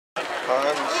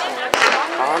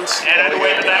Hans. And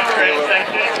underway the back stretch,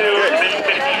 section 2, division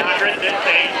 1500. This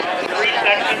stage, 3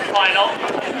 sections final.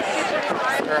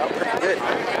 They're out pretty good.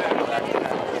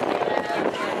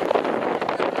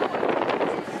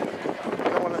 You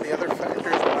know, one of the other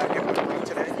factors that I get with me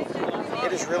today,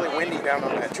 it is really windy down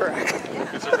on that track.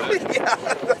 Is it really? Yeah.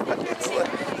 It's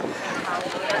like...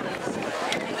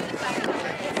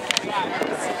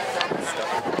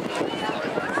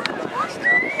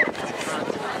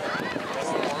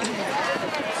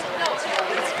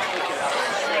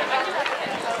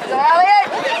 Go Elliott!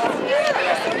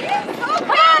 Come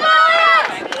on, Elliott!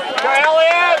 Go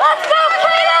Elliott! Let's go,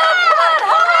 Caleb! Come on,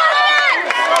 hold on!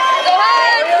 Go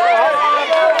ahead!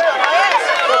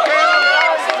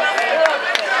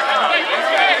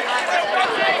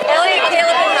 Elliott,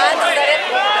 Caleb, and Hans, is that it?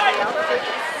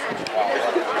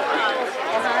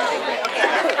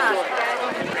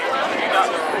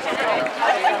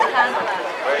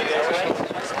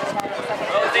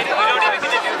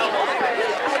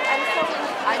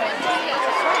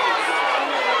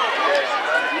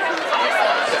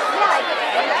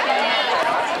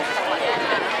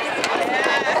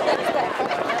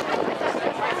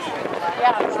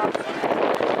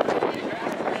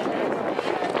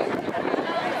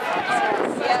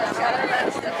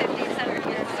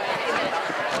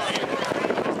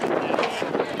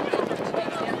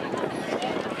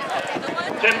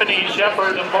 Tiffany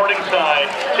Shepard of Morningside.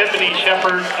 Tiffany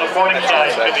Shepard of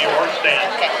Morningside to the award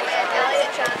stand.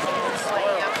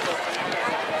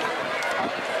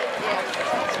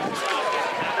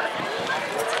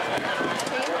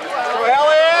 Go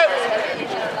Elliott!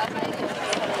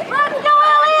 Let's go,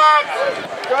 Elliott!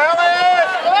 Go Elliott!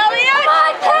 Go Elliott! Come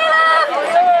on, Caleb!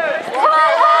 Come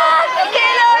on, Hans!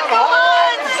 Caleb, come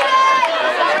on!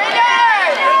 Surrender!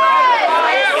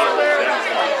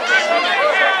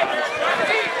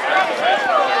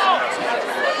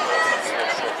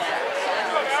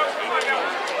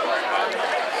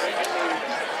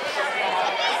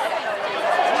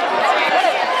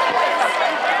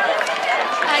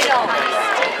 I know.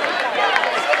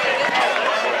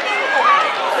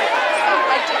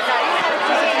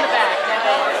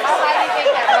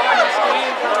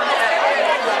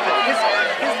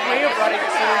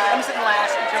 I'm sitting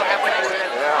last until halfway through it.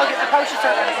 Okay, I probably should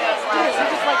start running. He's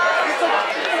just like,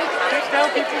 takes down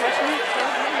people like me.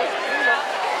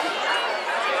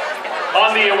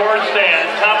 On the award stand,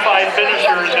 top 5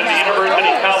 finishers in the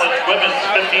University College Women's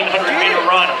 1500-meter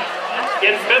run.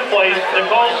 In 5th place,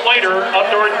 Nicole Slater of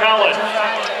Dordt College.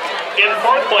 In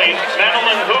 4th place,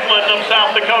 Madeline Hoogland of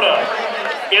South Dakota.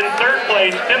 In 3rd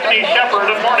place, Tiffany Shepard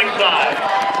of Morningside.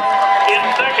 In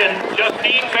 2nd,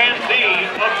 Justine Benzing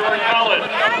of Dordt College.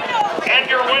 And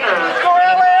your winner,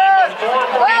 in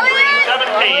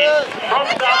 4:43.17 from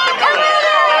South Dakota.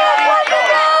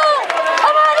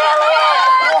 Come on, Elliott!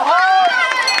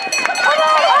 Come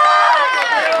on,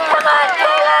 Hans! Come on,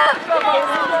 Caleb!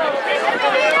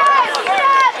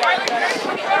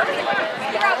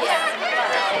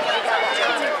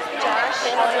 Josh,